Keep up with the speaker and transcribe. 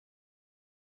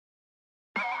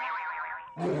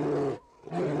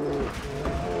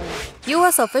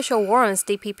U.S. official warns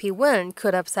DPP win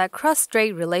could upset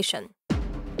cross-strait relation.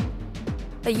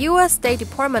 A U.S. State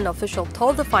Department official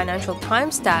told the Financial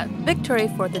Times that victory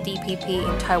for the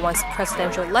DPP in Taiwan's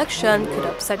presidential election could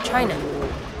upset China.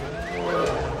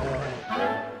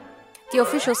 The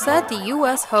official said the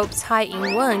U.S. hopes Tsai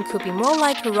Ing-wen could be more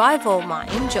like her rival Ma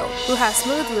Ying-jeou, who has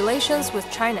smooth relations with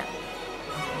China.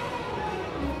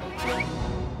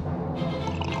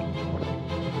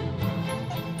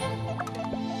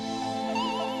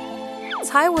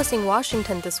 Tsai was in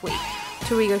Washington this week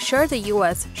to reassure the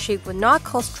U.S. she would not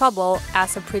cause trouble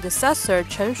as her predecessor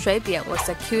Chen Shui-bian was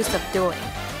accused of doing.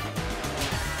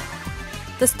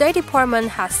 The State Department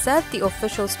has said the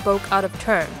official spoke out of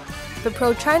turn, but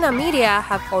pro-China media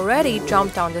have already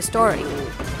jumped on the story.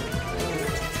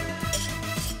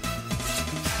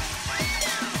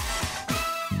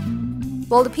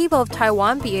 Will the people of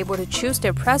Taiwan be able to choose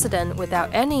their president without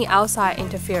any outside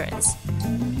interference?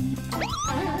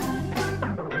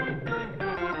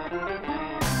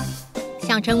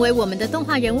 想成为我们的动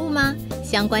画人物吗？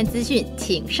相关资讯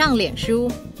请上脸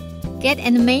书 Get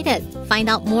Animated. Find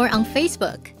out more on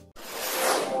Facebook.